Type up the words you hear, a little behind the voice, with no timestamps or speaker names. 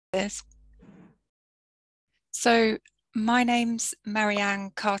is. So my name's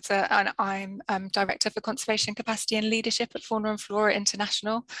Marianne Carter, and I'm Director for Conservation Capacity and Leadership at Fauna and Flora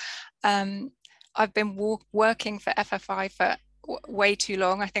International. I've been working for FFI for way too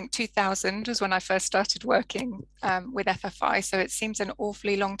long. I think 2000 was when I first started working with FFI, so it seems an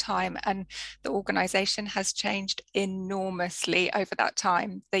awfully long time, and the organisation has changed enormously over that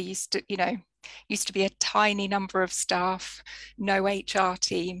time. They used to be a tiny number of staff, no HR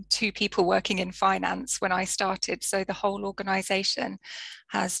team, 2 people working in finance when I started. So the whole organisation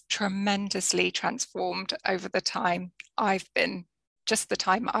has tremendously transformed over the time I've been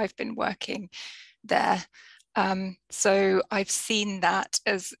working there. So I've seen that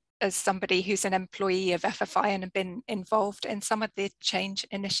as somebody who's an employee of FFI and have been involved in some of the change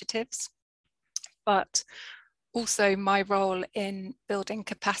initiatives. But also my role in building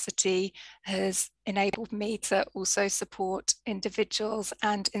capacity has enabled me to also support individuals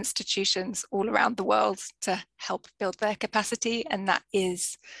and institutions all around the world to help build their capacity. And that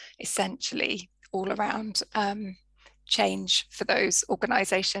is essentially all around change for those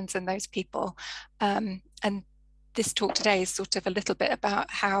organizations and those people. And this talk today is sort of a little bit about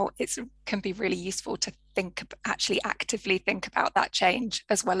how it can be really useful to actually actively think about that change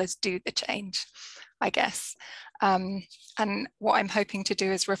as well as do the change, I guess. And what I'm hoping to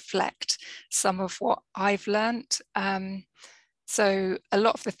do is reflect some of what I've learned. So a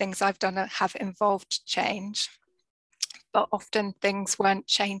lot of the things I've done have involved change, but often things weren't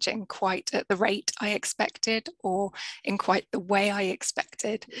changing quite at the rate I expected or in quite the way I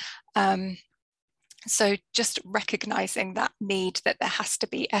expected. So just recognizing that need that there has to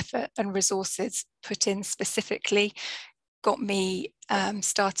be effort and resources put in specifically got me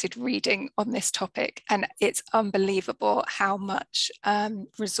started reading on this topic, and it's unbelievable how much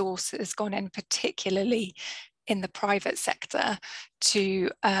resource has gone in, particularly in the private sector, to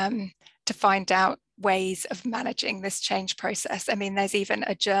find out ways of managing this change process. I mean, there's even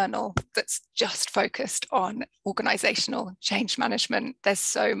a journal that's just focused on organizational change management. There's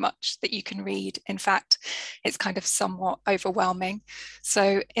so much that you can read. In fact, it's kind of somewhat overwhelming.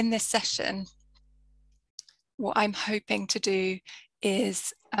 So in this session, what I'm hoping to do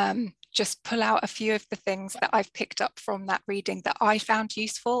is just pull out a few of the things that I've picked up from that reading that I found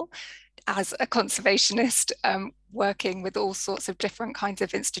useful as a conservationist, working with all sorts of different kinds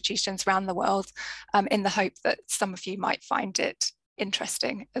of institutions around the world, in the hope that some of you might find it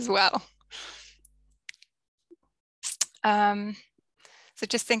interesting as well. So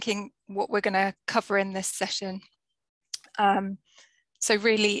just thinking what we're going to cover in this session. So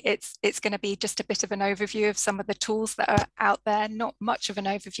really, it's going to be just a bit of an overview of some of the tools that are out there, not much of an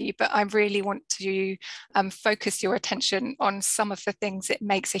overview, but I really want to focus your attention on some of the things it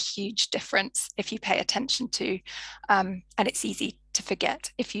makes a huge difference if you pay attention to, and it's easy to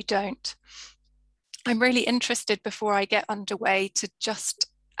forget if you don't. I'm really interested, before I get underway, to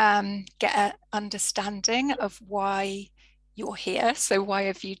just get an understanding of why you're here. So why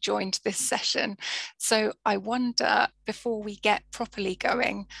have you joined this session? So I wonder, before we get properly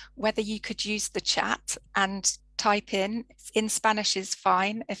going, whether you could use the chat and type in Spanish is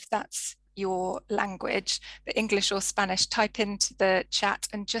fine if that's your language, but English or Spanish, type into the chat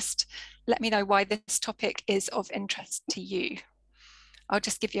and just let me know why this topic is of interest to you. I'll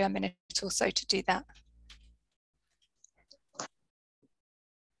just give you a minute or so to do that.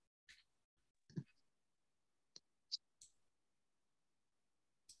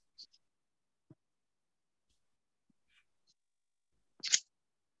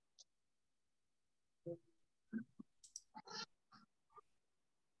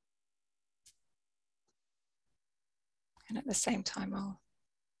 And at the same time, I'll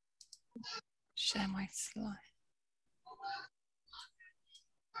share my slide.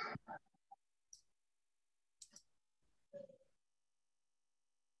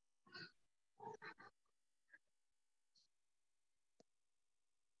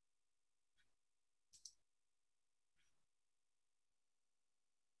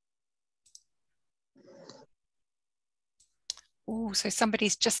 Oh, so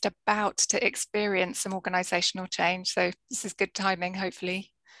somebody's just about to experience some organizational change. So this is good timing,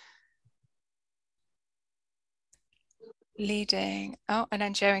 hopefully. Leading, an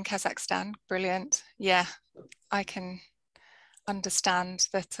NGO in Kazakhstan, brilliant. Yeah, I can understand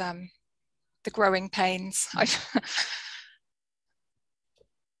that the growing pains.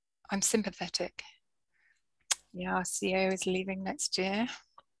 I'm sympathetic. Yeah, our CEO is leaving next year.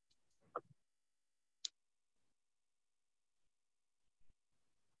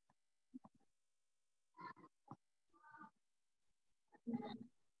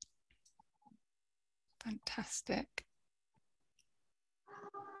 Fantastic.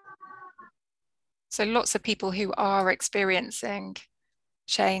 So lots of people who are experiencing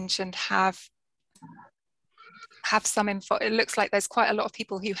change and have some info. It looks like there's quite a lot of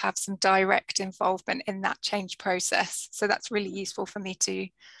people who have some direct involvement in that change process. So that's really useful for me to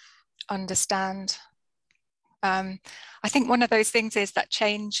understand. I think one of those things is that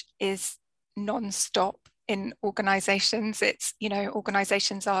change is non-stop in organizations. It's, you know,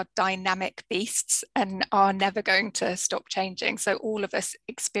 organizations are dynamic beasts and are never going to stop changing. So all of us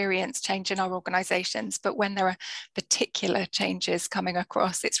experience change in our organizations, but when there are particular changes coming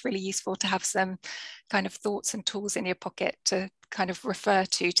across, it's really useful to have some kind of thoughts and tools in your pocket to kind of refer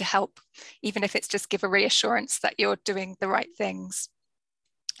to help, even if it's just give a reassurance that you're doing the right things.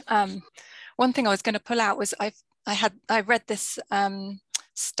 One thing I was going to pull out was I read this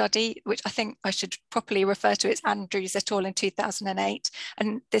study, which I think I should properly refer to. It's Andrews et al. In 2008.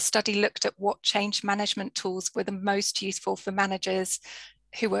 And this study looked at what change management tools were the most useful for managers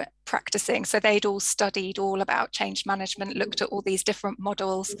who were practicing. So they'd all studied all about change management, looked at all these different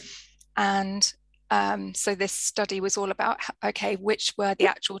models. And so this study was all about, okay, which were the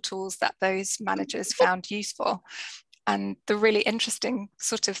actual tools that those managers found useful? And the really interesting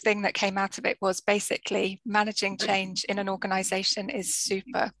sort of thing that came out of it was basically managing change in an organization is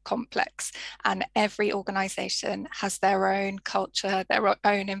super complex, and every organization has their own culture, their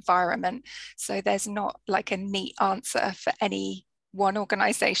own environment. So there's not like a neat answer for any one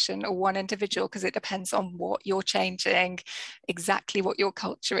organization or one individual, because it depends on what you're changing, exactly what your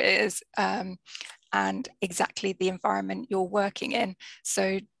culture is, and exactly the environment you're working in.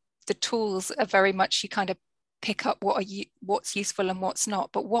 So the tools are very much, you kind of pick up what's useful and what's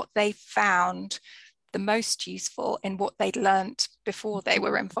not. But what they found the most useful in what they'd learned before they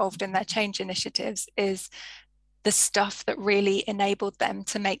were involved in their change initiatives is the stuff that really enabled them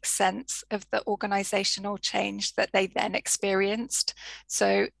to make sense of the organizational change that they then experienced.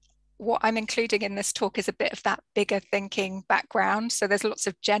 So what I'm including in this talk is a bit of that bigger thinking background. So there's lots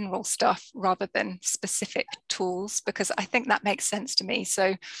of general stuff rather than specific tools, because I think that makes sense to me.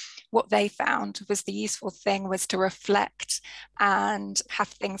 So what they found was the useful thing was to reflect and have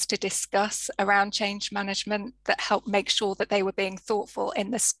things to discuss around change management that helped make sure that they were being thoughtful in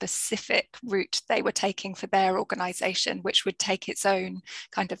the specific route they were taking for their organization, which would take its own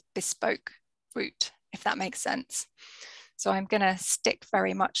kind of bespoke route, if that makes sense. So I'm going to stick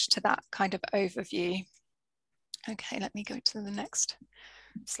very much to that kind of overview. Okay, let me go to the next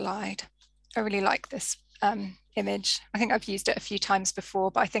slide. I really like this image. I think I've used it a few times before,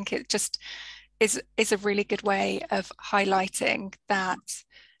 but I think it just is a really good way of highlighting that,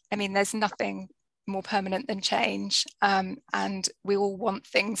 I mean, there's nothing more permanent than change, and we all want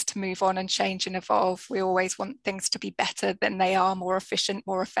things to move on and change and evolve. We always want things to be better than they are, more efficient,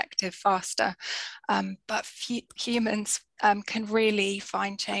 more effective, faster. But humans can really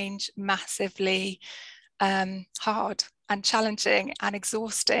find change massively hard and challenging and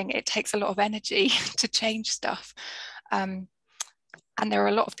exhausting. It takes a lot of energy to change stuff. And there are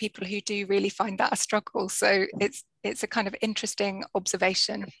a lot of people who do really find that a struggle. So it's a kind of interesting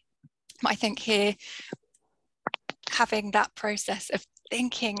observation. I think here, having that process of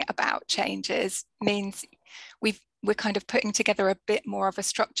thinking about changes means we're kind of putting together a bit more of a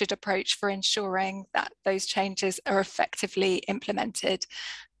structured approach for ensuring that those changes are effectively implemented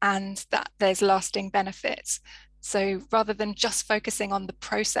and that there's lasting benefits. So rather than just focusing on the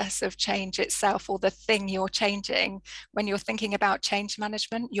process of change itself or the thing you're changing, when you're thinking about change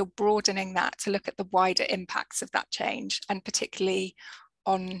management, you're broadening that to look at the wider impacts of that change, and particularly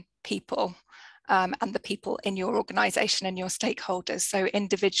on people. And the people in your organization and your stakeholders, so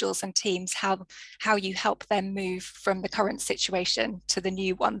individuals and teams, how you help them move from the current situation to the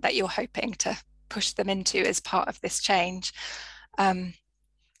new one that you're hoping to push them into as part of this change.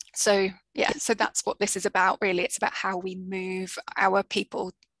 So yeah, so that's what this is about, really. It's about how we move our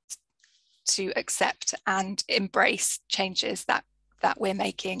people to accept and embrace changes that we're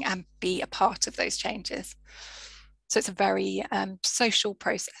making and be a part of those changes. So it's a very social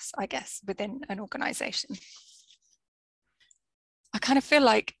process, I guess, within an organization. I kind of feel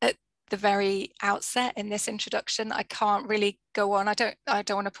like at the very outset in this introduction, I can't really go on. I don't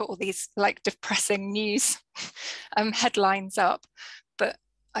want to put all these like depressing news headlines up, but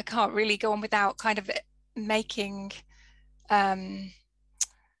I can't really go on without kind of making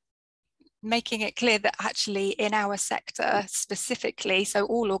it clear that actually in our sector specifically, so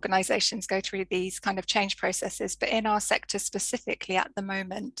all organizations go through these kind of change processes, but in our sector specifically at the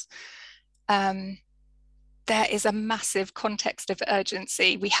moment, there is a massive context of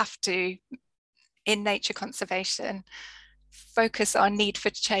urgency. We have to, in nature conservation, focus our need for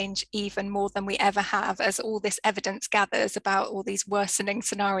change even more than we ever have, as all this evidence gathers about all these worsening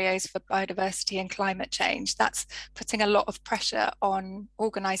scenarios for biodiversity and climate change. That's putting a lot of pressure on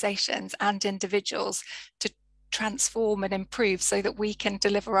organisations and individuals to transform and improve so that we can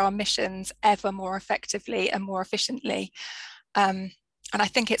deliver our missions ever more effectively and more efficiently. And I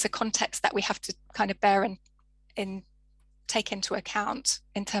think it's a context that we have to kind of bear in take into account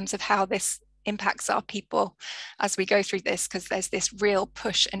in terms of how this impacts our people as we go through this, because there's this real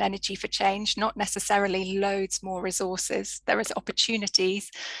push and energy for change, not necessarily loads more resources. There is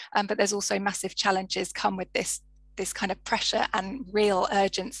opportunities, but there's also massive challenges come with this kind of pressure and real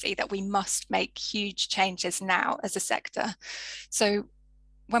urgency that we must make huge changes now as a sector. So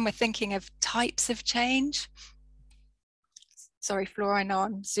when we're thinking of types of change, sorry, Flora, I know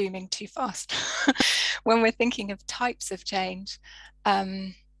I'm zooming too fast. When we're thinking of types of change,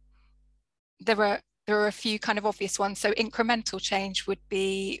 there are a few kind of obvious ones. So incremental change would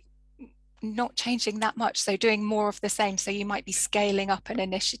be not changing that much, so doing more of the same. So you might be scaling up an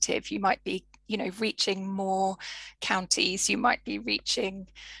initiative, you might be, you know, reaching more counties, you might be reaching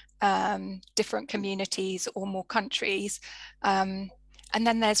different communities or more countries. And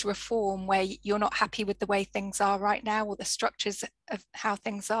then there's reform, where you're not happy with the way things are right now, or the structures of how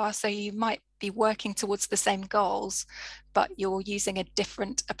things are. So you might be working towards the same goals, but you're using a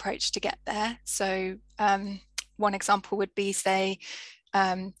different approach to get there. So one example would be, say,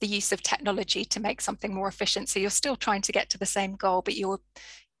 the use of technology to make something more efficient. So you're still trying to get to the same goal, but you're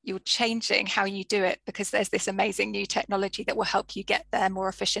changing how you do it, because there's this amazing new technology that will help you get there more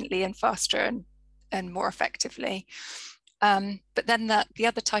efficiently and faster and more effectively. But then the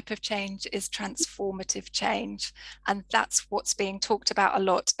other type of change is transformative change. And that's what's being talked about a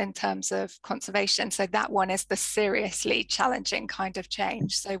lot in terms of conservation. So that one is the seriously challenging kind of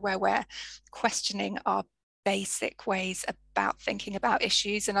change. So where we're questioning our basic ways about thinking about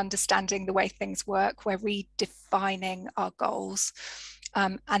issues and understanding the way things work, we're redefining our goals.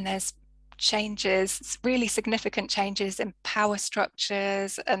 And there's changes, really significant changes in power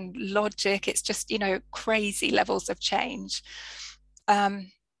structures and logic. It's just, you know, crazy levels of change.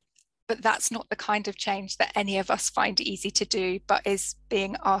 But that's not the kind of change that any of us find easy to do, but is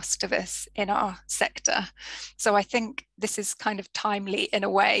being asked of us in our sector. So I think this is kind of timely in a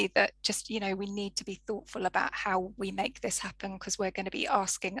way that just, you know, we need to be thoughtful about how we make this happen, because we're going to be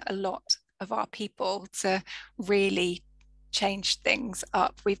asking a lot of our people to really change things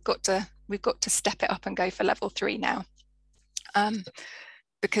up. We've got to step it up and go for level 3 now,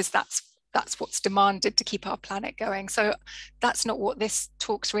 because that's what's demanded to keep our planet going. So that's not what this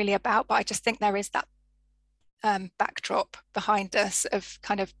talk's really about, but I just think there is that backdrop behind us of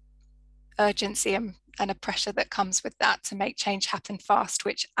kind of urgency and a pressure that comes with that to make change happen fast,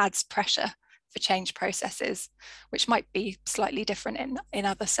 which adds pressure for change processes, which might be slightly different in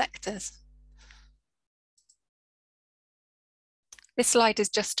other sectors. This slide is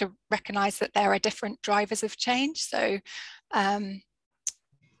just to recognise that there are different drivers of change. So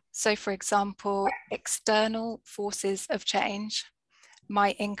for example, external forces of change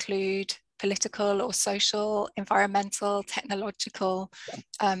might include political or social, environmental, technological,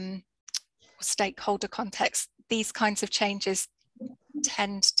 stakeholder context. These kinds of changes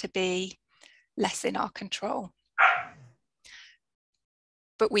tend to be less in our control.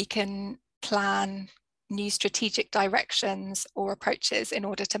 But we can plan new strategic directions or approaches in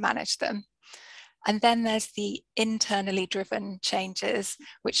order to manage them. And then there's the internally driven changes,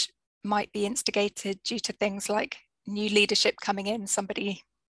 which might be instigated due to things like new leadership coming in. Somebody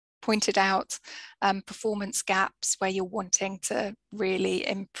pointed out performance gaps where you're wanting to really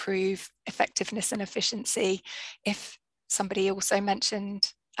improve effectiveness and efficiency. If somebody also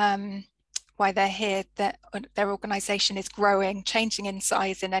mentioned why they're here, that their organisation is growing, changing in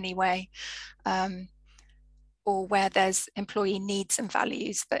size in any way, or where there's employee needs and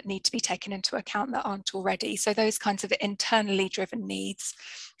values that need to be taken into account that aren't already. So those kinds of internally driven needs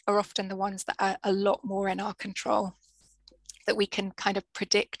are often the ones that are a lot more in our control, that we can kind of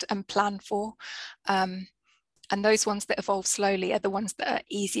predict and plan for. And those ones that evolve slowly are the ones that are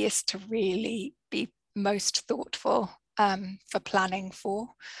easiest to really be most thoughtful for planning for.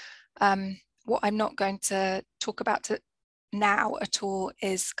 What I'm not going to talk about now at all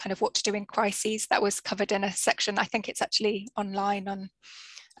is kind of what to do in crises. That was covered in a section, I think it's actually online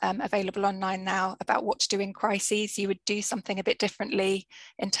available online now, about what to do in crises. You would do something a bit differently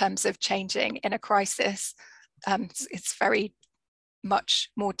in terms of changing in a crisis. It's very much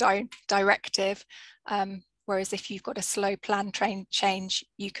more directive, whereas if you've got a slow plan train change,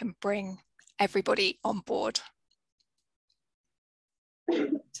 you can bring everybody on board.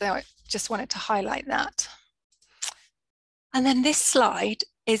 So I just wanted to highlight that. And then this slide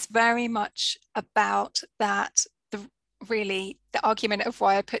is very much about that, really the argument of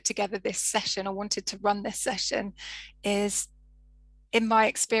why I put together this session or wanted to run this session is, in my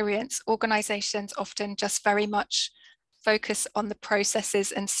experience, organizations often just very much focus on the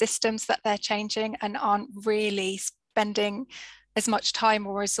processes and systems that they're changing and aren't really spending as much time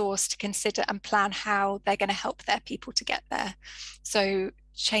or resource to consider and plan how they're going to help their people to get there. So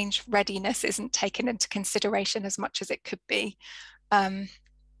change readiness isn't taken into consideration as much as it could be. And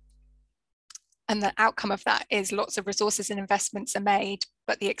the outcome of that is lots of resources and investments are made,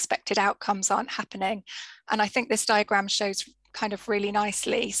 but the expected outcomes aren't happening. And I think this diagram shows kind of really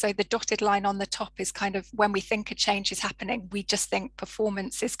nicely. So the dotted line on the top is kind of when we think a change is happening, we just think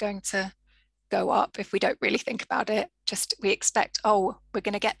performance is going to go up if we don't really think about it. Just we expect, oh, we're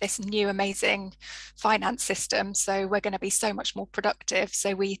going to get this new amazing finance system, so we're going to be so much more productive.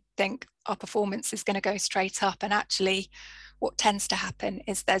 So we think our performance is going to go straight up. And actually, what tends to happen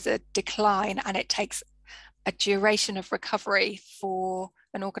is there's a decline, and it takes a duration of recovery for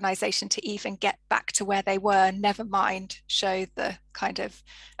an organization to even get back to where they were, never mind show the kind of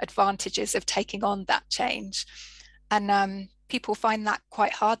advantages of taking on that change. And people find that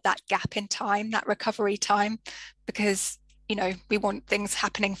quite hard, that gap in time, that recovery time, because, you know, we want things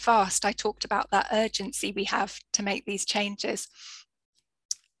happening fast. I talked about that urgency we have to make these changes.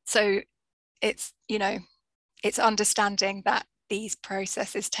 So it's, you know, it's understanding that these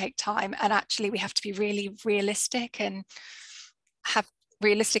processes take time, and actually we have to be really realistic and have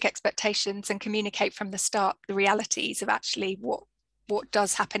realistic expectations and communicate from the start the realities of actually what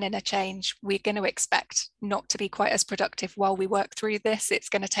does happen in a change. We're going to expect not to be quite as productive while we work through this. It's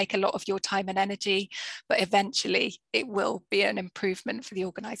going to take a lot of your time and energy, but eventually it will be an improvement for the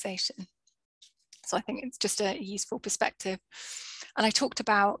organization. So I think it's just a useful perspective. And I talked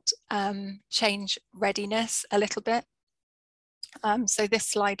about change readiness a little bit. So this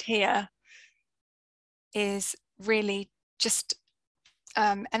slide here is really just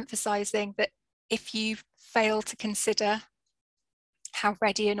emphasizing that if you fail to consider how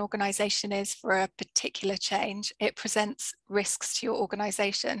ready an organization is for a particular change, it presents risks to your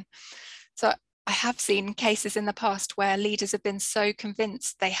organization. So I have seen cases in the past where leaders have been so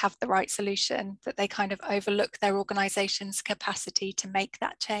convinced they have the right solution that they kind of overlook their organization's capacity to make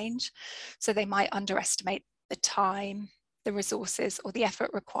that change. So they might underestimate the time, the resources, or the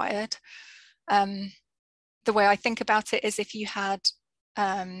effort required. The way I think about it is, if you had,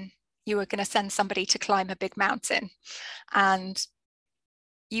 you were going to send somebody to climb a big mountain, and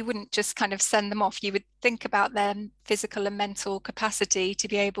you wouldn't just kind of send them off. You would think about their physical and mental capacity to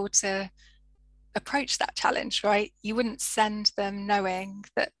be able to approach that challenge, right? You wouldn't send them knowing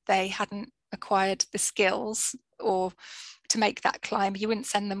that they hadn't acquired the skills or to make that climb. You wouldn't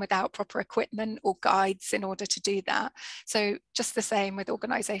send them without proper equipment or guides in order to do that. So just the same with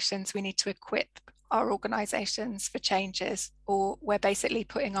organizations, we need to equip our organizations for changes, or we're basically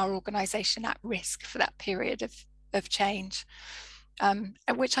putting our organization at risk for that period of change.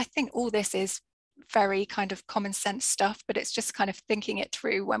 Which I think all this is very kind of common sense stuff, but it's just kind of thinking it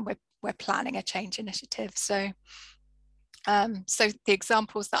through when we're planning a change initiative. So so the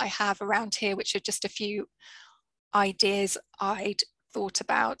examples that I have around here, which are just a few ideas I'd thought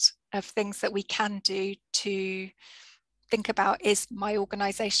about of things that we can do to think about, is my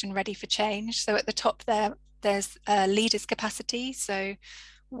organization ready for change? So at the top there's leaders' capacity. So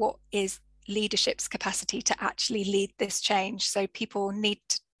what is leadership's capacity to actually lead this change? So people need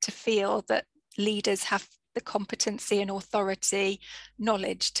to feel that leaders have the competency and authority,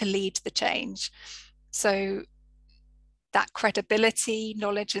 knowledge to lead the change. So that credibility,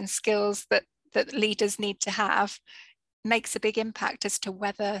 knowledge and skills that leaders need to have makes a big impact as to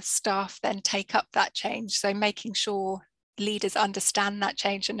whether staff then take up that change. So making sure leaders understand that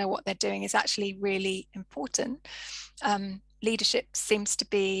change and know what they're doing is actually really important. Leadership seems to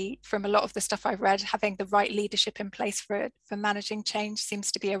be, from a lot of the stuff I've read, having the right leadership in place for managing change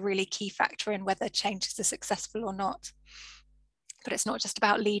seems to be a really key factor in whether changes are successful or not. But it's not just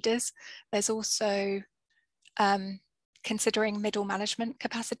about leaders. There's also considering middle management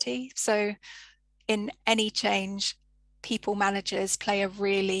capacity. So in any change, people managers play a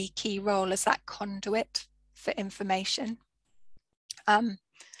really key role as that conduit for information.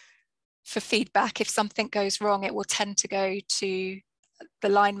 For feedback, if something goes wrong, it will tend to go to the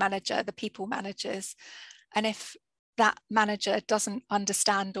line manager, the people managers. And if that manager doesn't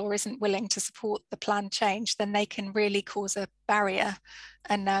understand or isn't willing to support the planned change, then they can really cause a barrier.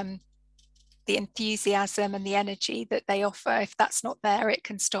 And the enthusiasm and the energy that they offer, if that's not there, it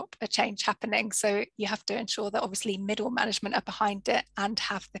can stop a change happening. So you have to ensure that obviously middle management are behind it and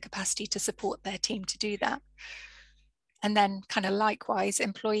have the capacity to support their team to do that. And then kind of likewise,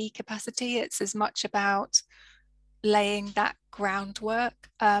 employee capacity, it's as much about laying that groundwork.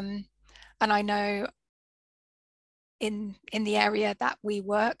 And I know in the area that we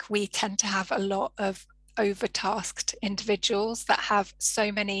work, we tend to have a lot of overtasked individuals that have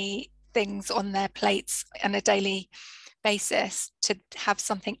so many things on their plates on a daily basis. To have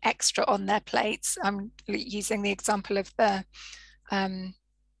something extra on their plates, I'm using the example of the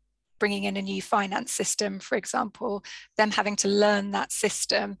bringing in a new finance system, for example, them having to learn that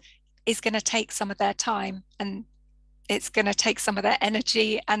system is going to take some of their time, and it's going to take some of their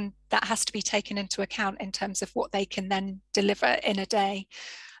energy, and that has to be taken into account in terms of what they can then deliver in a day.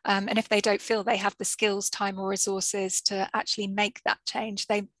 And if they don't feel they have the skills, time, or resources to actually make that change,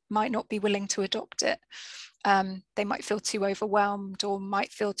 they might not be willing to adopt it. They might feel too overwhelmed or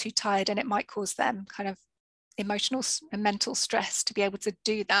might feel too tired, and it might cause them kind of emotional and mental stress to be able to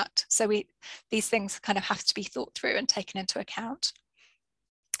do that. So these things kind of have to be thought through and taken into account.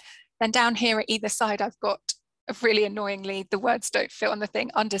 Then down here at either side, I've got, really annoyingly, the words don't fit on the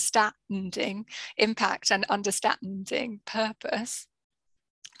thing, understanding impact and understanding purpose.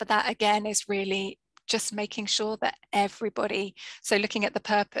 But that again is really just making sure that everybody, so looking at the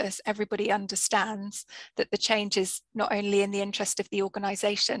purpose, everybody understands that the change is not only in the interest of the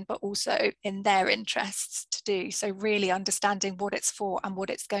organisation, but also in their interests to do. So really understanding what it's for and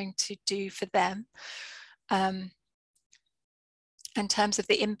what it's going to do for them. In terms of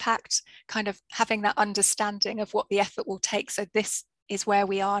the impact, kind of having that understanding of what the effort will take. So this is where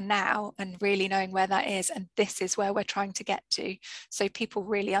we are now, and really knowing where that is, and this is where we're trying to get to, so people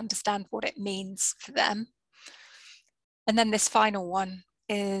really understand what it means for them. And then this final one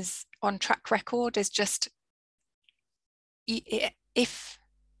is on track record, is just if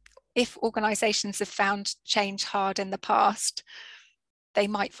organizations have found change hard in the past, they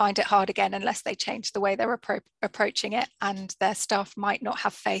might find it hard again unless they change the way they're approaching it, and their staff might not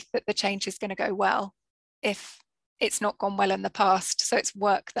have faith that the change is going to go well if it's not gone well in the past. So it's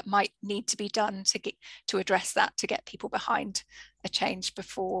work that might need to be done to address that, to get people behind a change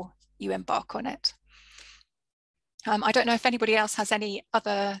before you embark on it. I don't know if anybody else has any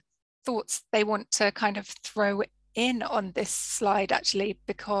other thoughts they want to kind of throw in on this slide, actually,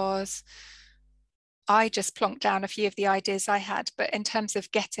 because I just plonked down a few of the ideas I had. But in terms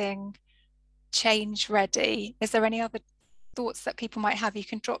of getting change ready, is there any other thoughts that people might have? You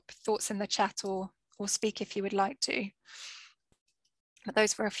can drop thoughts in the chat or speak if you would like to. But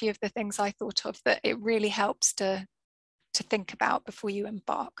those were a few of the things I thought of that it really helps to think about before you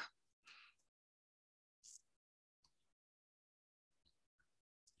embark.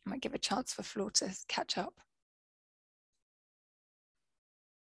 I might give a chance for Flor to catch up.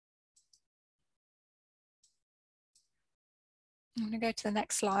 I'm going to go to the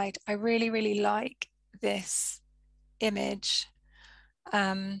next slide. I really, really like this image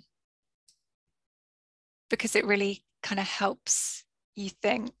because it really kind of helps you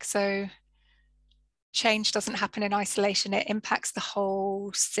think. So change doesn't happen in isolation. It impacts the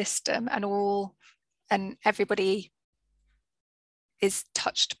whole system, and everybody is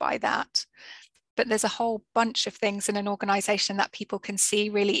touched by that. But there's a whole bunch of things in an organization that people can see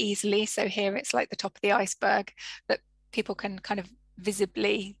really easily. So here it's like the top of the iceberg that people can kind of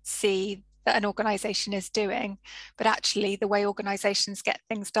visibly see that an organization is doing. But actually the way organizations get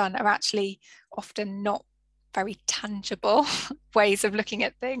things done are actually often not very tangible ways of looking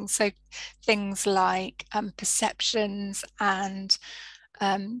at things. So things like perceptions and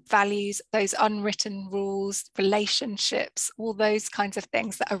values, those unwritten rules, relationships, all those kinds of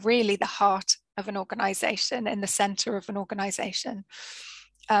things that are really the heart of an organization, in the center of an organization,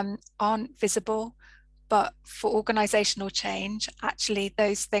 aren't visible. But for organizational change, actually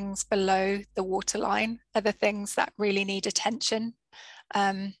those things below the waterline are the things that really need attention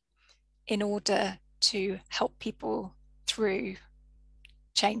in order to help people through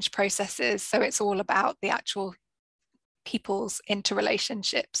change processes. So it's all about the actual people's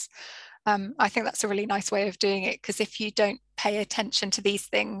interrelationships. I think that's a really nice way of doing it, because if you don't pay attention to these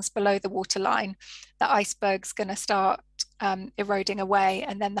things below the waterline, the iceberg's going to start eroding away,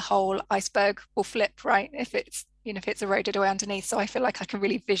 and then the whole iceberg will flip, right? If it's eroded away underneath. So I feel like I can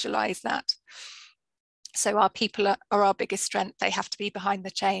really visualize that. So our people are our biggest strength. They have to be behind the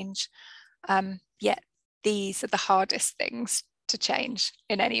change. Yet these are the hardest things to change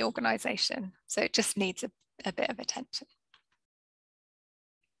in any organization. So it just needs a bit of attention.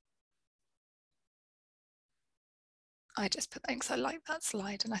 I just put thanks. I like that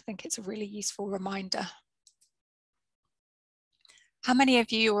slide, and I think it's a really useful reminder. How many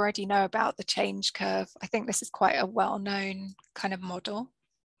of you already know about the change curve? I think this is quite a well-known kind of model.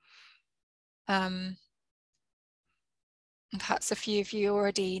 perhaps a few of you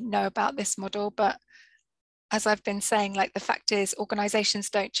already know about this model, but as I've been saying, like, the fact is organizations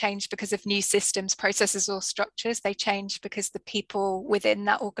don't change because of new systems, processes, or structures. They change because the people within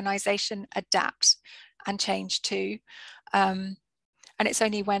that organization adapt and change too. And it's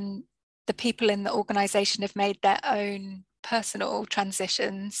only when the people in the organization have made their own personal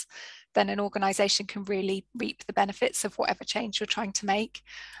transitions, then an organization can really reap the benefits of whatever change you're trying to make.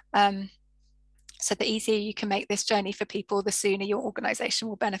 So the easier you can make this journey for people, the sooner your organization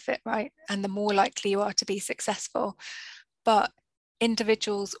will benefit, right? And the more likely you are to be successful. But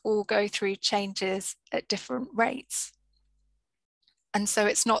individuals all go through changes at different rates. And so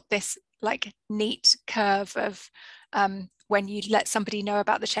it's not this like neat curve of when you let somebody know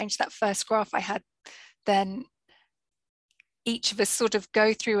about the change, that first graph I had, then each of us sort of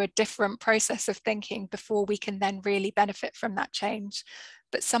go through a different process of thinking before we can then really benefit from that change.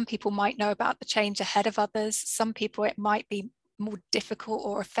 But some people might know about the change ahead of others. Some people, it might be more difficult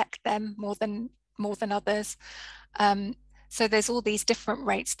or affect them more than others. So there's all these different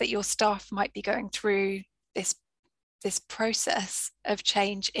rates that your staff might be going through this process of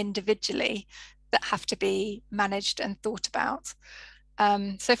change individually that have to be managed and thought about.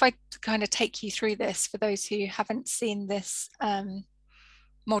 So if I kind of take you through this for those who haven't seen this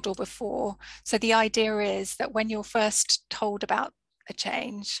model before. So the idea is that when you're first told about a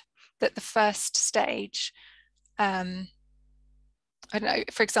change, that the first stage, I don't know,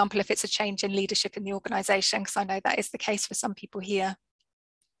 for example, if it's a change in leadership in the organization, because I know that is the case for some people here,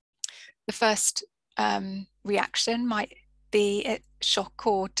 the first reaction might be shock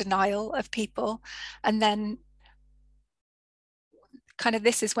or denial of people. And then kind of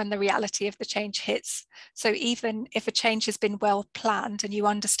this is when the reality of the change hits. So even if a change has been well planned and you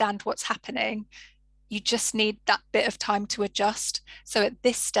understand what's happening, you just need that bit of time to adjust. So at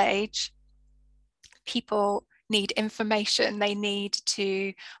this stage, people need information, they need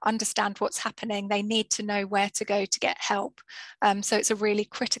to understand what's happening, they need to know where to go to get help. So it's a really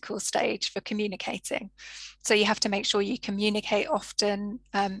critical stage for communicating. So you have to make sure you communicate often,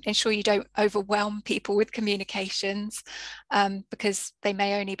 ensure you don't overwhelm people with communications, because they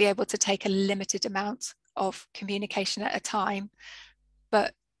may only be able to take a limited amount of communication at a time.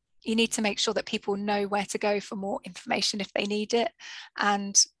 But you need to make sure that people know where to go for more information if they need it,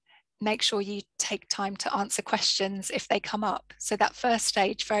 and make sure you take time to answer questions if they come up. So that first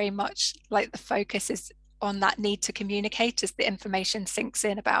stage, very much like the focus is on that need to communicate as the information sinks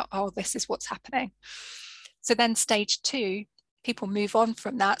in about, oh, this is what's happening. So then stage 2, people move on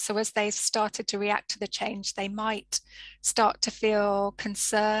from that. So as they've started to react to the change, they might start to feel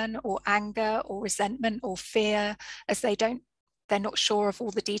concern or anger or resentment or fear as they're not sure of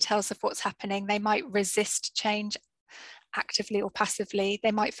all the details of what's happening. They might resist change actively or passively.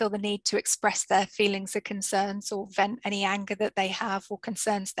 They might feel the need to express their feelings or concerns or vent any anger that they have or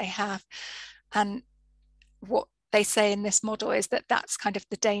concerns they have. And what they say in this model is that that's kind of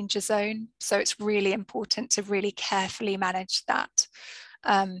the danger zone. So it's really important to really carefully manage that.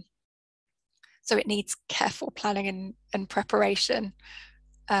 So it needs careful planning and preparation.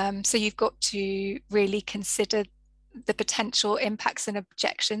 So you've got to really consider the potential impacts and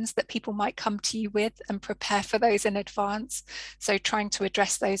objections that people might come to you with and prepare for those in advance. So trying to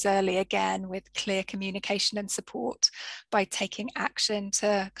address those early, again, with clear communication and support, by taking action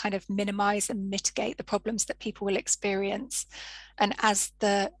to kind of minimize and mitigate the problems that people will experience. And as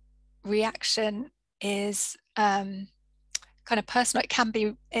the reaction is kind of personal, it can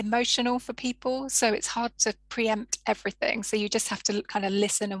be emotional for people, so it's hard to preempt everything. So you just have to kind of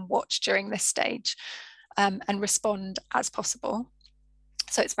listen and watch during this stage, and respond as possible.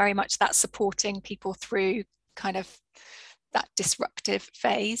 So it's very much that supporting people through kind of that disruptive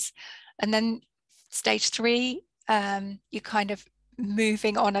phase. And then stage 3, you kind of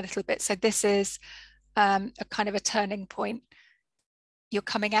moving on a little bit. So this is a kind of a turning point. You're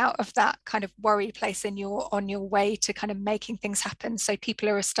coming out of that kind of worry place and you're on your way to kind of making things happen. So people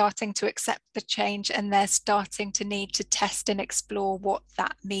are starting to accept the change and they're starting to need to test and explore what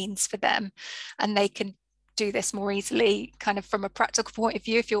that means for them. And they can do this more easily kind of from a practical point of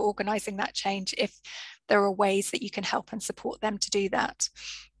view if you're organizing that change, if there are ways that you can help and support them to do that.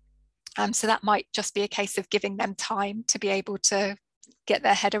 So that might just be a case of giving them time to be able to get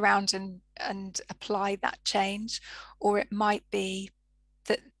their head around and apply that change. Or it might be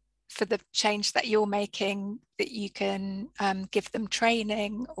that for the change that you're making, that you can give them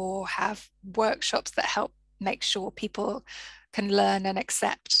training or have workshops that help make sure people can learn and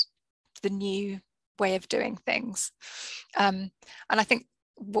accept the new way of doing things. And I think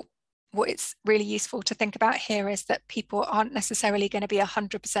what it's really useful to think about here is that people aren't necessarily going to be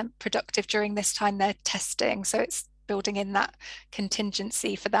 100% productive during this time they're testing. So it's building in that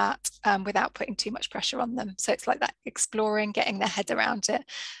contingency for that without putting too much pressure on them. So it's like that exploring, getting their head around it.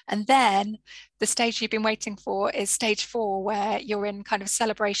 And then the stage you've been waiting for is stage 4, where you're in kind of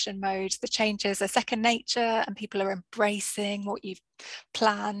celebration mode. The changes are second nature and people are embracing what you've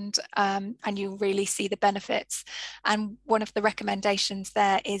planned, and you really see the benefits. And one of the recommendations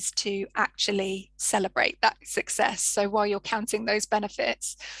there is to actually celebrate that success. So while you're counting those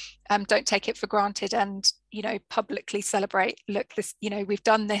benefits, don't take it for granted, and publicly celebrate, look, this, we've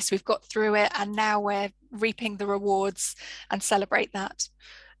done this, we've got through it, and now we're reaping the rewards, and celebrate that.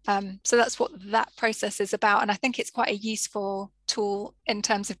 So that's what that process is about. And I think it's quite a useful tool in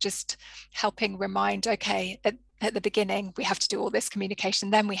terms of just helping remind, okay, at the beginning, we have to do all this communication,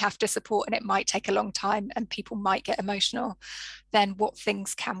 then we have to support, and it might take a long time and people might get emotional. Then what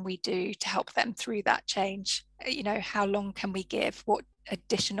things can we do to help them through that change? How long can we give? What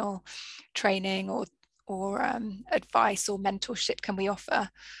additional training or advice or mentorship can we offer?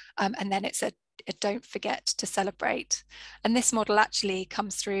 And then it's a don't forget to celebrate. And this model actually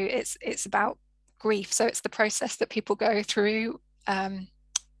comes through, it's about grief. So it's the process that people go through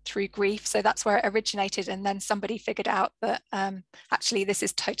through grief. So that's where it originated. And then somebody figured out that actually this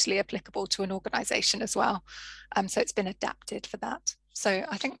is totally applicable to an organization as well. So it's been adapted for that. So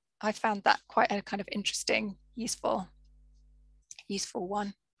I think I found that quite a kind of interesting, useful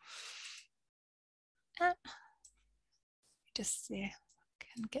one. Just see if I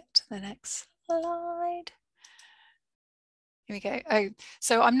can get to the next slide. Here we go. Oh,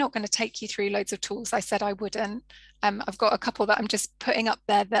 so I'm not going to take you through loads of tools. I said I wouldn't. I've got a couple that I'm just putting up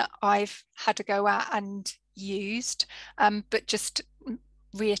there that I've had to go at and used, but just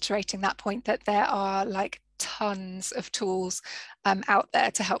reiterating that point that there are like tons of tools out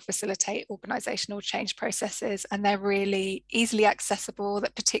there to help facilitate organizational change processes, and they're really easily accessible,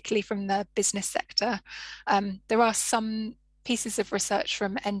 that particularly from the business sector. There are some pieces of research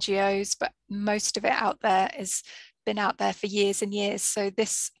from NGOs, but most of it out there has been out there for years and years. So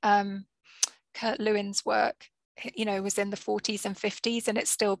this Kurt Lewin's work, was in the 40s and 50s, and it's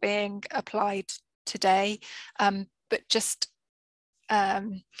still being applied today, but just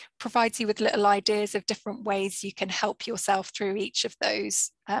provides you with little ideas of different ways you can help yourself through each of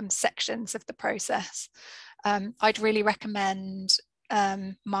those sections of the process. I'd really recommend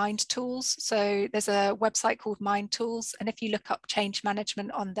Mind Tools. So there's a website called Mind Tools, and if you look up change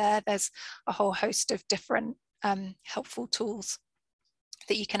management on there, there's a whole host of different helpful tools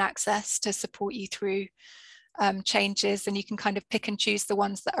that you can access to support you through changes, and you can kind of pick and choose the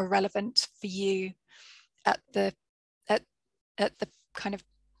ones that are relevant for you at the kind of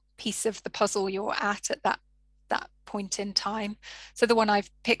piece of the puzzle you're at that point in time. So the one I've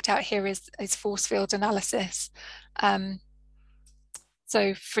picked out here is force field analysis.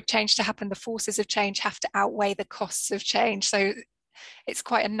 So for change to happen, the forces of change have to outweigh the costs of change. So it's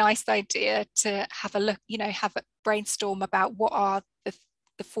quite a nice idea to have a look, have a brainstorm about what are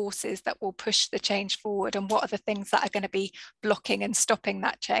the forces that will push the change forward, and what are the things that are going to be blocking and stopping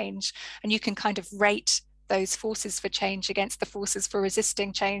that change. And you can kind of rate those forces for change against the forces for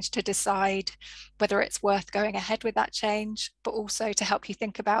resisting change to decide whether it's worth going ahead with that change, but also to help you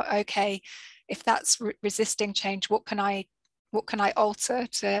think about, okay, if that's resisting change, what can I alter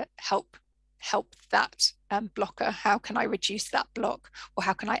to help that blocker? How can I reduce that block, or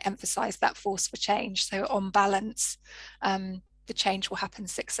how can I emphasize that force for change? So on balance, the change will happen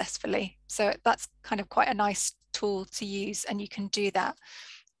successfully. So that's kind of quite a nice tool to use, and you can do that,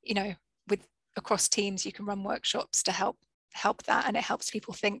 with across teams. You can run workshops to help that, and it helps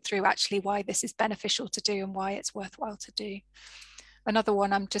people think through actually why this is beneficial to do and why it's worthwhile to do. Another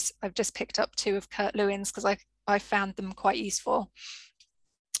one I've just picked up two of Kurt Lewin's because I found them quite useful,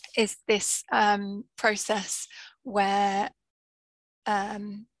 is this process where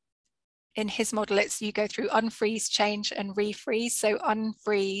in his model, it's you go through unfreeze, change, and refreeze. So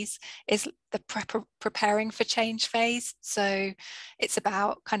unfreeze is the preparing for change phase. So it's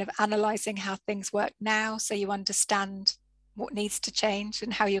about kind of analysing how things work now, so you understand what needs to change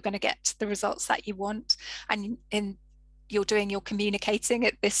and how you're going to get the results that you want. And you're communicating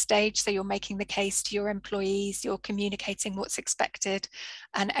at this stage, so you're making the case to your employees, you're communicating what's expected,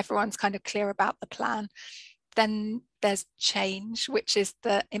 and everyone's kind of clear about the plan. Then there's change, which is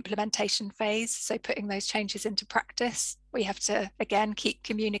the implementation phase. So putting those changes into practice, we have to, again, keep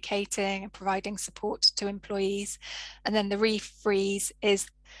communicating and providing support to employees. And then the refreeze is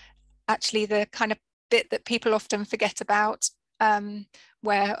actually the kind of bit that people often forget about,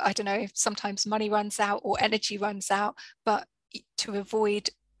 where, I don't know, sometimes money runs out or energy runs out, but to avoid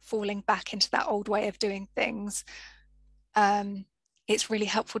falling back into that old way of doing things, it's really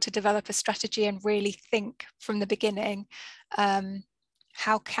helpful to develop a strategy and really think from the beginning,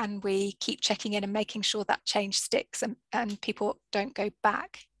 how can we keep checking in and making sure that change sticks, and people don't go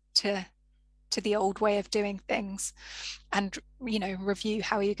back to the old way of doing things, and review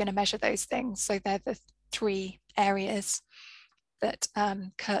how you're going to measure those things. So they're the 3 areas that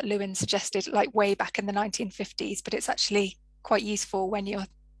Kurt Lewin suggested, like way back in the 1950s, but it's actually quite useful when you're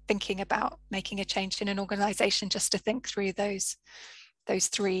thinking about making a change in an organization, just to think through those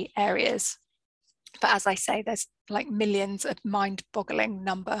 3 areas. But as I say, there's like millions, of mind-boggling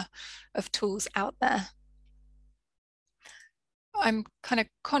number of tools out there. I'm kind of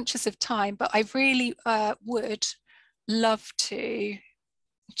conscious of time, but I really would love to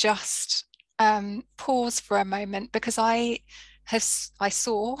just pause for a moment, because I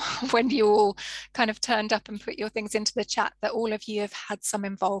saw when you all kind of turned up and put your things into the chat that all of you have had some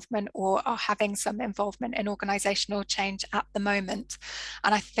involvement or are having some involvement in organizational change at the moment.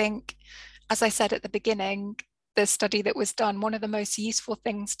 And I think, as I said at the beginning, the study that was done, one of the most useful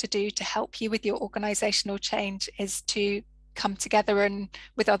things to do to help you with your organizational change is to come together and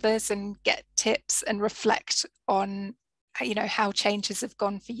with others and get tips and reflect on how changes have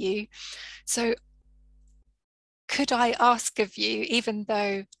gone for you. So could I ask of you, even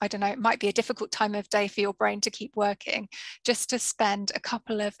though, I don't know, it might be a difficult time of day for your brain to keep working, just to spend a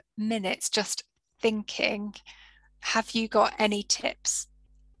couple of minutes just thinking, have you got any tips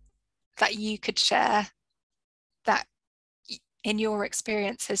that you could share that in your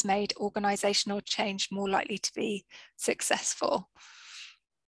experience has made organizational change more likely to be successful?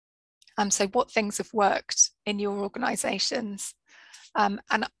 So what things have worked in your organizations? And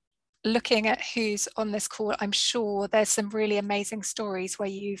looking at who's on this call, I'm sure there's some really amazing stories where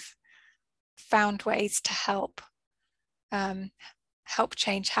you've found ways to help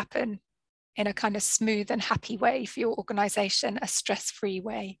change happen in a kind of smooth and happy way for your organization, a stress-free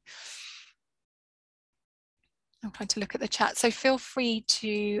way. I'm trying to look at the chat. So feel free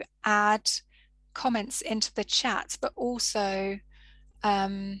to add comments into the chat, but also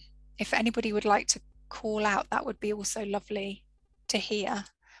if anybody would like to call out, that would be also lovely to hear.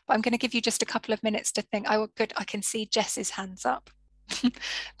 But I'm going to give you just a couple of minutes to think. Oh, good. I can see Jess's hands up.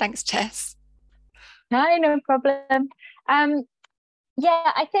 Thanks, Jess. No problem.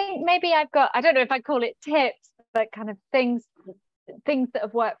 Yeah, I think maybe I've got, I don't know if I call it tips, but kind of things that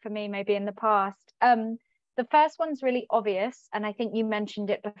have worked for me maybe in the past. The first one's really obvious, and I think you mentioned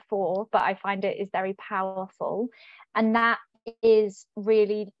it before, but I find it is very powerful. And that is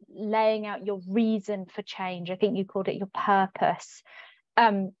really laying out your reason for change. I think you called it your purpose.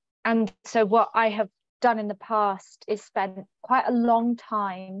 And so what I have done in the past is spent quite a long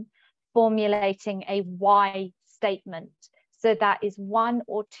time formulating a why statement. So that is 1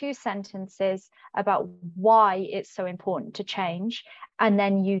 or 2 sentences about why it's so important to change. And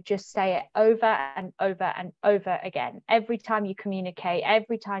then you just say it over and over and over again. Every time you communicate,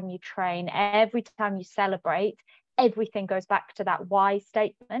 every time you train, every time you celebrate, everything goes back to that why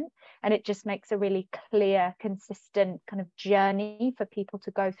statement. And it just makes a really clear, consistent kind of journey for people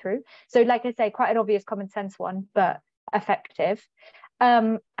to go through. So like I say, quite an obvious common sense one, but effective.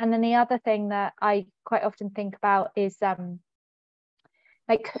 And then the other thing that I quite often think about is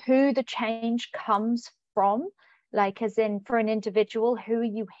like who the change comes from, like as in for an individual, who are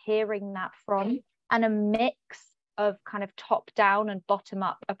you hearing that from? And a mix of kind of top down and bottom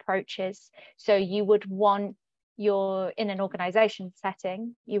up approaches. So you would want in an organization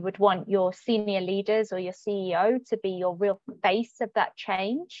setting, you would want your senior leaders or your CEO to be your real face of that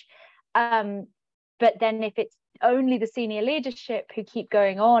change. But then if it's only the senior leadership who keep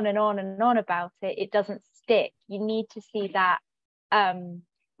going on and on and on about it, it doesn't stick. You need to see that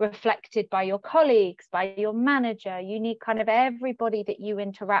reflected by your colleagues, by your manager. You need kind of everybody that you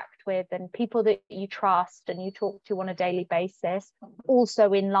interact with and people that you trust and you talk to on a daily basis,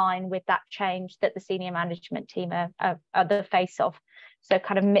 also in line with that change that the senior management team are the face of. So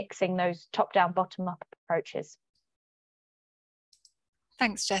kind of mixing those top down, bottom up approaches.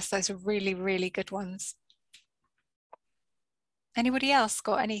 Thanks, Jess. Those are really, really good ones. Anybody else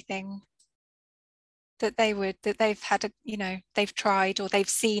got anything that they've had, they've tried or they've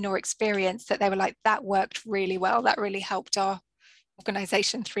seen or experienced that they were like, that worked really well, that really helped our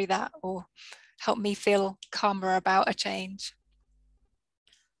organization through that, or helped me feel calmer about a change?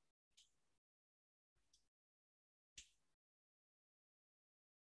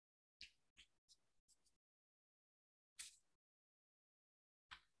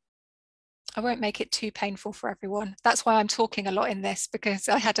 I won't make it too painful for everyone. That's why I'm talking a lot in this, because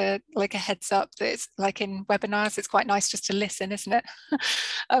I had a heads up that it's like in webinars, it's quite nice just to listen, isn't it?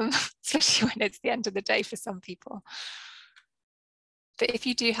 Especially when it's the end of the day for some people. but if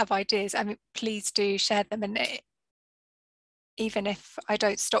you do have ideas, I mean, please do share them. And even if I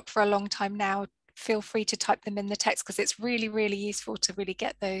don't stop for a long time now, feel free to type them in the text, because it's really, really useful to really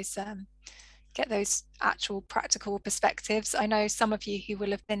get those actual practical perspectives. I know some of you who will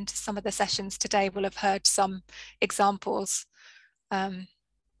have been to some of the sessions today will have heard some examples, which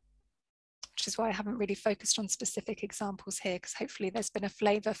is why I haven't really focused on specific examples here, because hopefully there's been a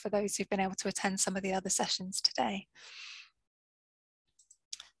flavour for those who've been able to attend some of the other sessions today.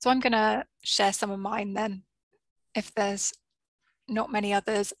 So I'm going to share some of mine then, if there's not many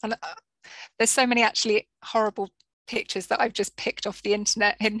others. And there's so many actually horrible pictures that I've just picked off the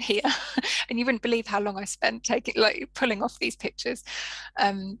internet in here, and you wouldn't believe how long I spent pulling off these pictures,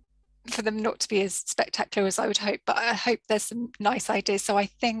 for them not to be as spectacular as I would hope. But I hope there's some nice ideas. So I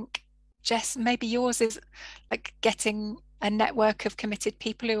think, Jess, maybe yours is like getting a network of committed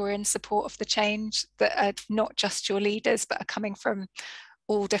people who are in support of the change, that are not just your leaders, but are coming from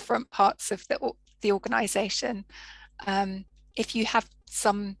all different parts of the organisation. If you have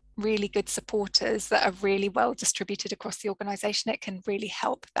some really good supporters that are really well distributed across the organisation, it can really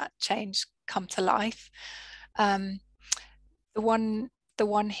help that change come to life. The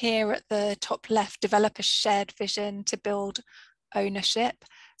one here at the top left, develop a shared vision to build ownership.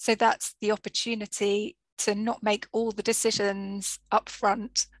 So that's the opportunity to not make all the decisions up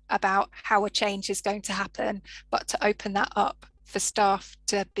front about how a change is going to happen, but to open that up for staff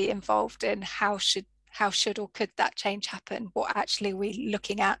to be involved in how should or could that change happen? What actually are we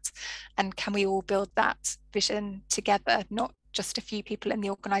looking at? And can we all build that vision together, not just a few people in the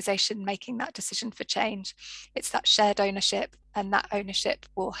organisation making that decision for change? It's that shared ownership, and that ownership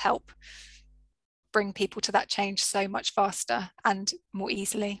will help bring people to that change so much faster and more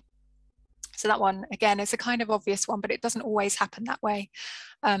easily. So that one, again, is a kind of obvious one, but it doesn't always happen that way.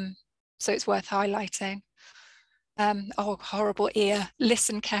 So it's worth highlighting. Oh, horrible ear,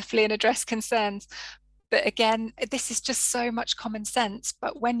 listen carefully and address concerns. But again, this is just so much common sense.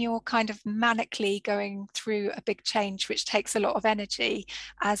 But when you're kind of manically going through a big change, which takes a lot of energy,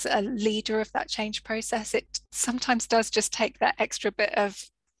 as a leader of that change process, it sometimes does just take that extra bit of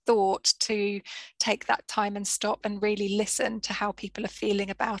thought to take that time and stop and really listen to how people are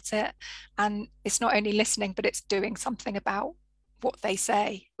feeling about it. And it's not only listening, but it's doing something about what they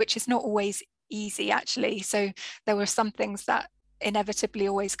say, which is not always easy, actually. So there were some things that inevitably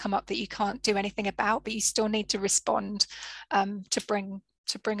always come up that you can't do anything about, but you still need to respond, to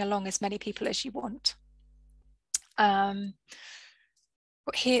bring along as many people as you want.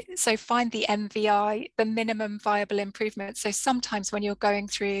 Here, so find the MVI, the minimum viable improvement. So sometimes when you're going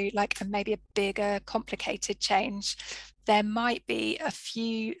through like maybe a bigger, complicated change, there might be a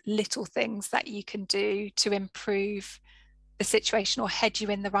few little things that you can do to improve the situation or head you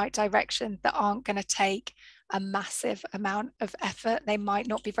in the right direction that aren't going to take a massive amount of effort. They might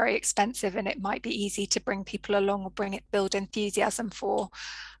not be very expensive, and it might be easy to bring people along or build enthusiasm for.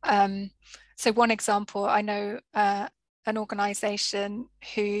 So one example, I know an organisation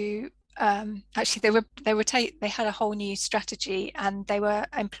who actually they had a whole new strategy, and they were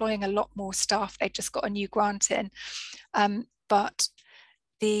employing a lot more staff. They just got a new grant in, but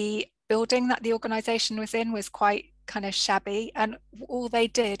the building that the organisation was in was quite kind of shabby, and all they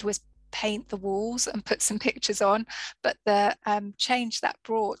did was paint the walls and put some pictures on. But the change that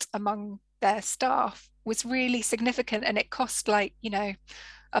brought among their staff was really significant, and it cost like, you know,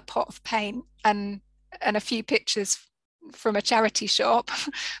 a pot of paint and a few pictures from a charity shop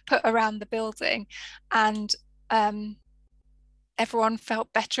put around the building. And everyone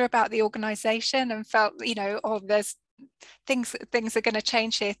felt better about the organisation and felt, you know, oh, there's things are going to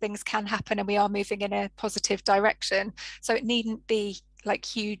change here, things can happen, and we are moving in a positive direction. So it needn't be like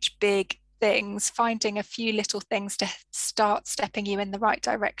huge big things. Finding a few little things to start stepping you in the right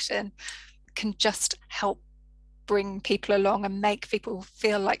direction can just help bring people along and make people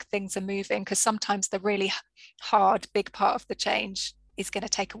feel like things are moving, because sometimes the really hard big part of the change is going to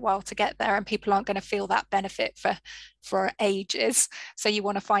take a while to get there, and people aren't going to feel that benefit for ages. So you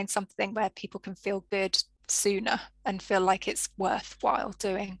want to find something where people can feel good sooner and feel like it's worthwhile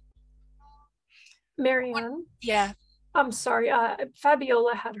doing. Marianne? Yeah. I'm sorry,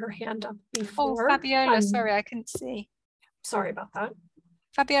 Fabiola had her hand up before. Oh, Fabiola, sorry, I couldn't see. Sorry about that.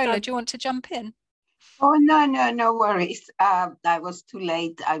 Fabiola, do you want to jump in? Oh, no worries. I was too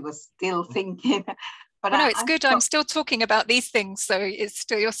late. I was still thinking. But no, it's good. I'm still talking about these things, so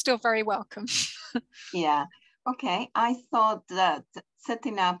you're still very welcome. Yeah. Okay. I thought that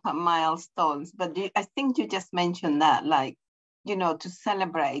setting up milestones, but I think you just mentioned that, like, you know, to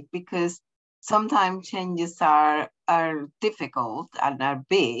celebrate, because sometimes changes are difficult and are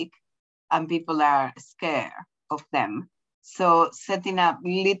big, and people are scared of them. So setting up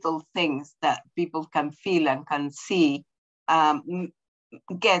little things that people can feel and can see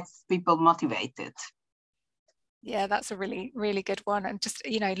gets people motivated. Yeah, that's a really, really good one. And just,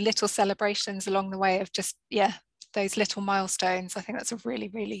 you know, little celebrations along the way of just, yeah, those little milestones. I think that's a really,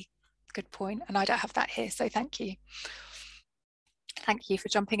 really good point. And I don't have that here, so thank you. Thank you for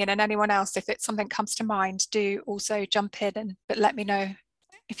jumping in. And anyone else, if it's something comes to mind, do also jump in, but let me know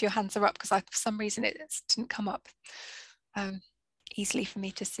if your hands are up, because for some reason it didn't come up easily for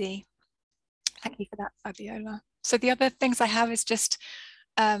me to see. Thank you for that, Fabiola. So the other things I have is just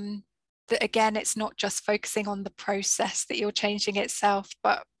that, again, it's not just focusing on the process that you're changing itself,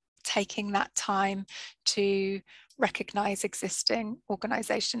 but taking that time to recognize existing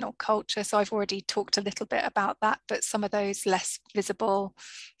organizational culture. So I've already talked a little bit about that, but some of those less visible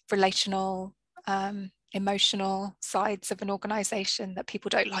relational, emotional sides of an organization that people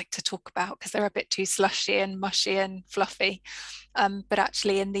don't like to talk about because they're a bit too slushy and mushy and fluffy. But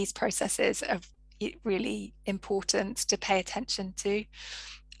actually in these processes are really important to pay attention to.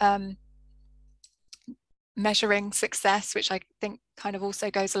 Measuring success, which I think kind of also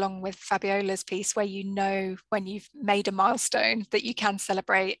goes along with Fabiola's piece, where you know when you've made a milestone that you can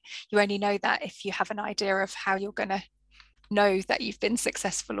celebrate. You only know that if you have an idea of how you're going to know that you've been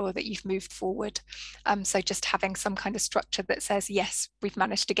successful or that you've moved forward. So just having some kind of structure that says, yes, we've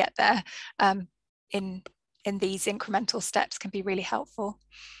managed to get there in these incremental steps can be really helpful.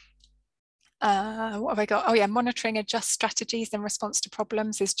 What have I got? Oh yeah, monitoring adjust strategies in response to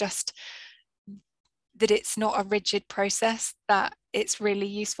problems is just that it's not a rigid process, that it's really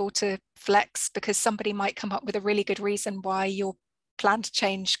useful to flex, because somebody might come up with a really good reason why your planned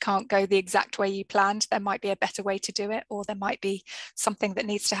change can't go the exact way you planned. There might be a better way to do it, or there might be something that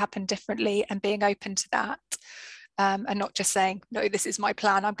needs to happen differently, and being open to that. And not just saying, no, this is my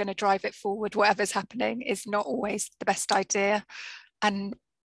plan, I'm going to drive it forward, whatever's happening, is not always the best idea. And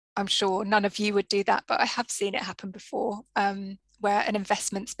I'm sure none of you would do that, but I have seen it happen before, where an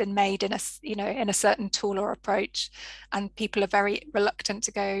investment's been made in a certain tool or approach, and people are very reluctant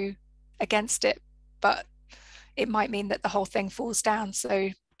to go against it, but it might mean that the whole thing falls down. So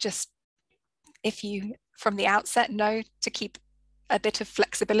just, if you from the outset know to keep a bit of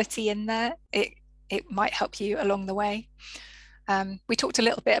flexibility in there, it might help you along the way. We talked a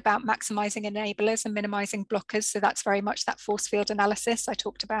little bit about maximizing enablers and minimizing blockers. So that's very much that force field analysis I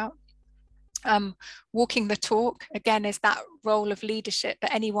talked about. Walking the talk, again, is that role of leadership,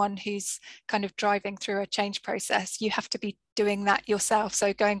 but anyone who's kind of driving through a change process, you have to be doing that yourself.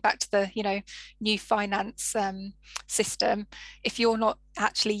 So going back to the new finance system, if you're not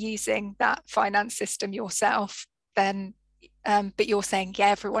actually using that finance system yourself, then but you're saying, yeah,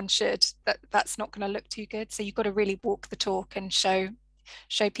 everyone should, that's not going to look too good. So you've got to really walk the talk and show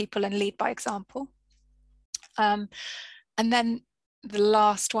people and lead by example. And then the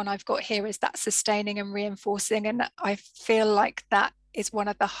last one I've got here is that sustaining and reinforcing. And I feel like that is one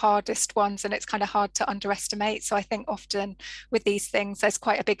of the hardest ones, and it's kind of hard to underestimate. So I think often with these things, there's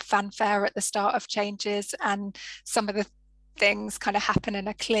quite a big fanfare at the start of changes, and some of the things kind of happen and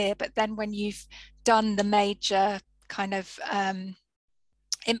are clear. But then when you've done the major kind of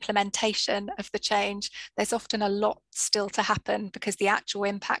implementation of the change, there's often a lot still to happen, because the actual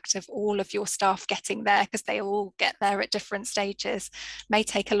impact of all of your staff getting there, because they all get there at different stages, may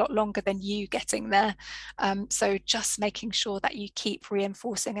take a lot longer than you getting there. So just making sure that you keep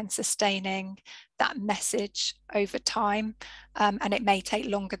reinforcing and sustaining that message over time, and it may take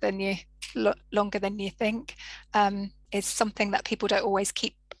longer than you think, is something that people don't always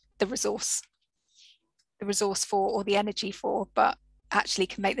keep the resource for, or the energy for, but actually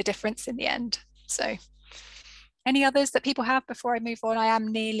can make the difference in the end. So any others that people have before I move on? I am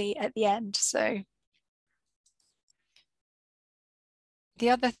nearly at the end. So the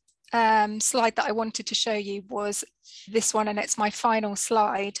other slide that I wanted to show you was this one, and it's my final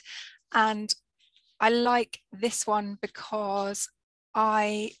slide. And I like this one because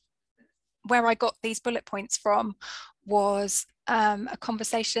where I got these bullet points from was a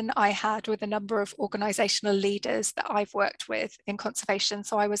conversation I had with a number of organisational leaders that I've worked with in conservation.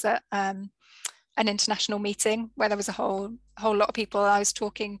 So I was at an international meeting where there was a whole lot of people I was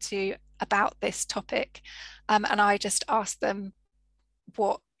talking to about this topic, and I just asked them,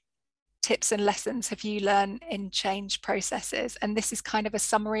 what tips and lessons have you learned in change processes? And this is kind of a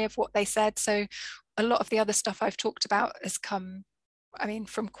summary of what they said. So a lot of the other stuff I've talked about has come,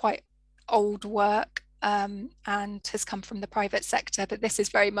 from quite old work, and has come from the private sector, but this is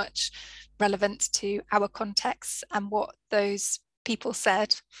very much relevant to our context. And what those people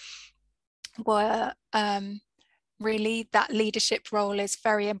said were, really that leadership role is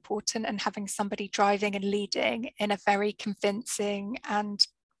very important, and having somebody driving and leading in a very convincing and,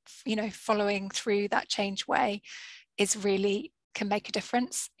 you know, following through that change way is really can make a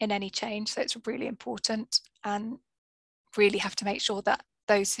difference in any change. So it's really important, and really have to make sure that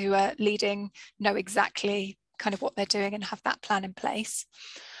those who are leading know exactly kind of what they're doing and have that plan in place.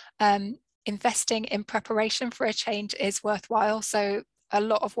 Investing in preparation for a change is worthwhile. So a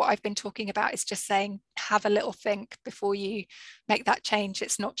lot of what I've been talking about is just saying, have a little think before you make that change.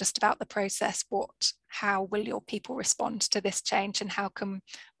 It's not just about the process. How will your people respond to this change, and how can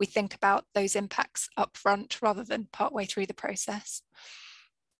we think about those impacts up front rather than partway through the process?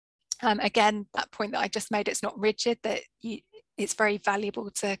 Again, that point that I just made, it's not rigid, that it's very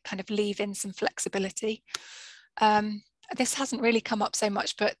valuable to kind of leave in some flexibility. This hasn't really come up so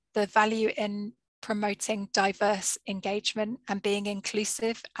much, but the value in promoting diverse engagement and being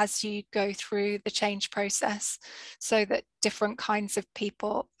inclusive as you go through the change process, so that different kinds of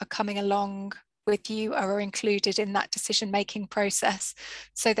people are coming along with you or are included in that decision-making process,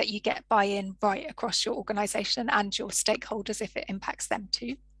 so that you get buy-in right across your organisation and your stakeholders if it impacts them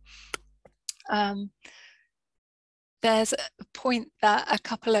too. There's a point that a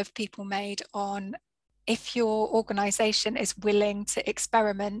couple of people made on, if your organisation is willing to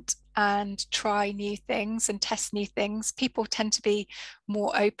experiment and try new things and test new things, people tend to be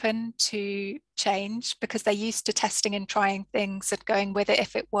more open to change because they're used to testing and trying things and going with it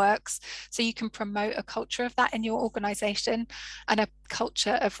if it works. So you can promote a culture of that in your organisation, and a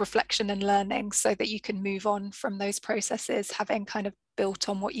culture of reflection and learning, so that you can move on from those processes having kind of built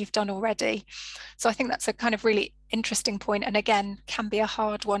on what you've done already. So I think that's a kind of really interesting point, and again can be a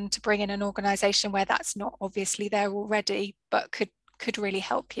hard one to bring in an organisation where that's not obviously there already, but could really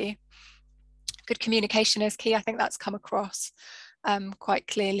help you. Good communication is key. I think that's come across quite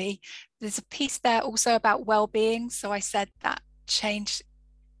clearly. There's a piece there also about well-being. So I said that change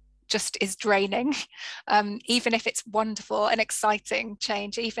just is draining, even if it's wonderful and exciting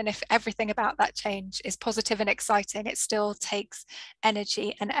change, even if everything about that change is positive and exciting, it still takes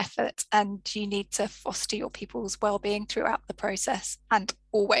energy and effort, and you need to foster your people's well-being throughout the process, and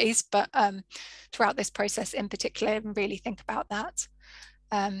always, but throughout this process in particular, and really think about that.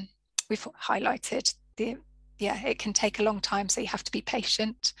 We've highlighted it can take a long time, so you have to be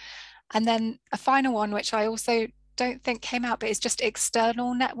patient. And then a final one, which I also don't think came out, but it's just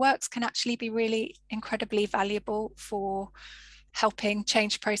external networks can actually be really incredibly valuable for helping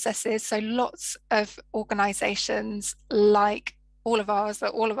change processes. So lots of organizations, like all of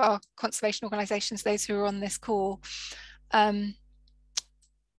our conservation organizations, those who are on this call,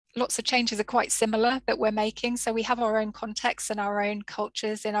 lots of changes are quite similar that we're making. So we have our own contexts and our own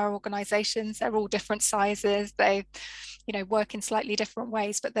cultures in our organizations. They're all different sizes. They, you know, work in slightly different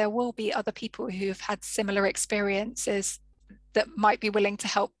ways, but there will be other people who have had similar experiences that might be willing to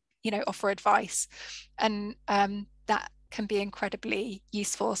help, you know, offer advice. And that can be incredibly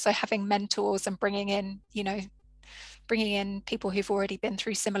useful. So having mentors and bringing in people who've already been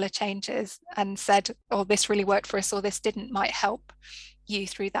through similar changes and said, oh, this really worked for us, or this didn't, might help you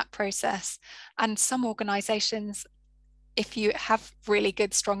through that process. And some organizations, if you have really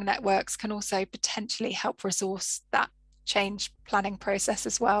good, strong networks, can also potentially help resource that change planning process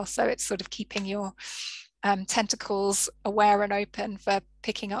as well. So it's sort of keeping your tentacles aware and open for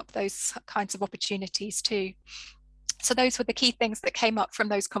picking up those kinds of opportunities too. So those were the key things that came up from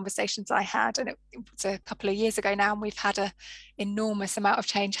those conversations I had, and it was a couple of years ago now, and we've had an enormous amount of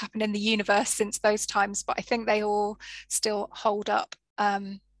change happen in the universe since those times, but I think they all still hold up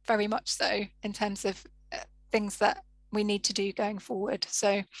very much so in terms of things that we need to do going forward.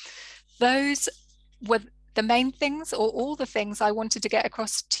 So those were the main things, or all the things I wanted to get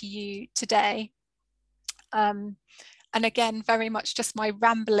across to you today. And again, very much just my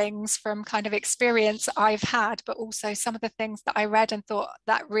ramblings from kind of experience I've had, but also some of the things that I read and thought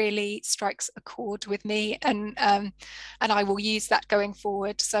that really strikes a chord with me, and I will use that going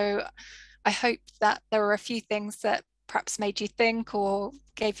forward. So I hope that there are a few things that perhaps made you think or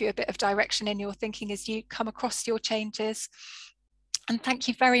gave you a bit of direction in your thinking as you come across your changes. And thank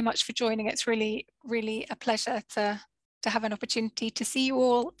you very much for joining. It's really, really a pleasure to have an opportunity to see you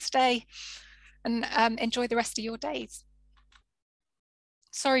all today, and enjoy the rest of your days.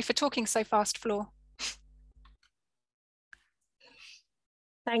 Sorry for talking so fast, Flor.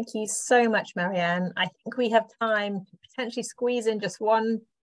 Thank you so much, Marianne. I think we have time to potentially squeeze in just one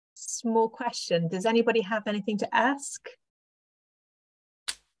small question. Does anybody have anything to ask?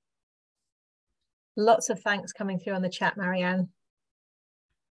 Lots of thanks coming through on the chat, Marianne,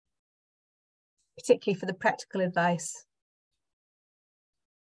 particularly for the practical advice.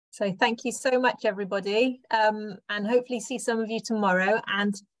 So thank you so much, everybody, and hopefully see some of you tomorrow,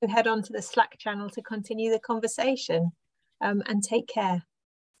 and head on to the Slack channel to continue the conversation, and take care.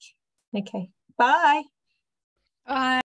 Okay, bye. Bye.